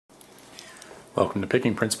Welcome to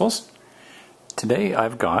Picking Principles. Today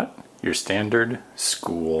I've got your standard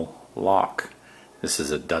school lock. This is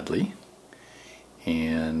a Dudley,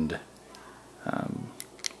 and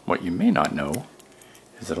what you may not know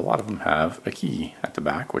is that a lot of them have a key at the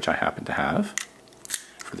back, which I happen to have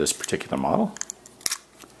for this particular model.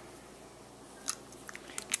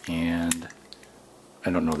 And I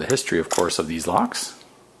don't know the history, of course, of these locks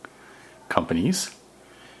companies.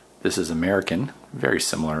 This is American, very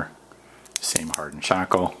similar. Same hardened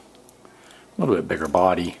shackle, a little bit bigger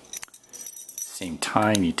body, same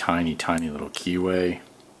tiny little keyway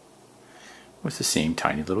with the same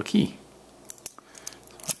tiny little key.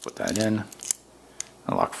 So I'll put that in,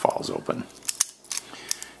 the lock falls open.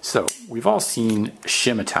 So we've all seen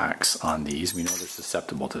shim attacks on these. We know they're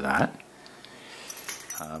susceptible to that.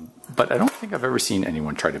 But I don't think I've ever seen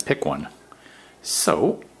anyone try to pick one.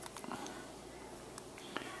 So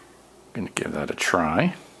I'm going to give that a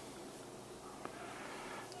try.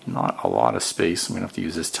 Not a lot of space. I'm going to have to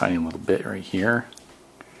use this tiny little bit right here.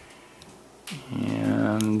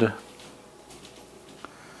 And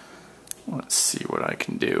let's see what I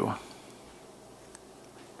can do.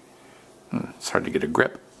 It's hard to get a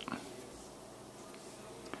grip.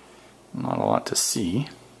 Not a lot to see.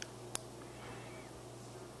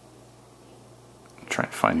 I'm trying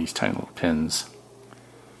to find these tiny little pins.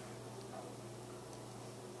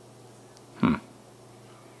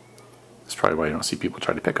 That's probably why you don't see people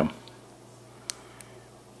try to pick them.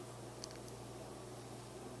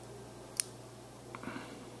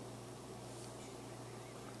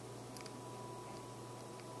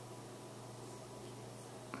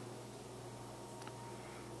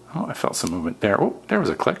 Oh, I felt some movement there. Oh, there was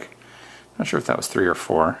a click. Not sure if that was 3 or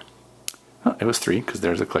 4. Oh, it was 3 because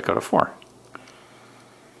there's a click out of 4.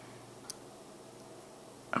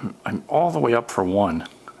 I'm all the way up for 1.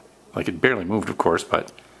 Like, it barely moved, of course,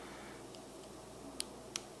 but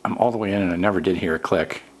I'm all the way in and I never did hear a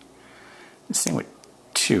click. Same with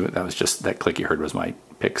 2. That was just, that click you heard was my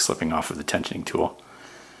pick slipping off of the tensioning tool.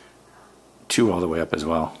 2 all the way up as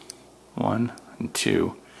well. 1 and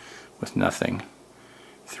 2 with nothing.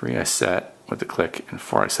 3 I set with the click, and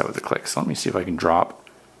 4 I set with the click. So let me see if I can drop.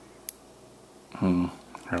 Or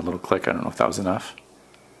a little click. I don't know if that was enough.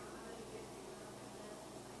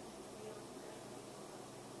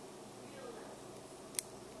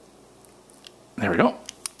 There we go.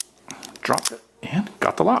 Dropped it and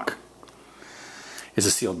got the lock. It's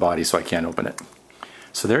a sealed body, so I can't open it.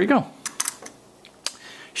 So there you go.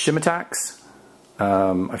 Shim attacks.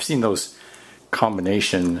 I've seen those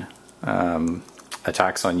combination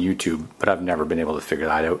attacks on YouTube, but I've never been able to figure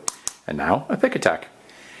that out. And now a pick attack.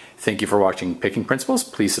 Thank you for watching Picking Principles.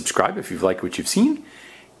 Please subscribe if you've liked what you've seen,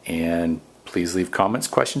 and please leave comments,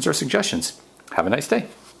 questions, or suggestions. Have a nice day.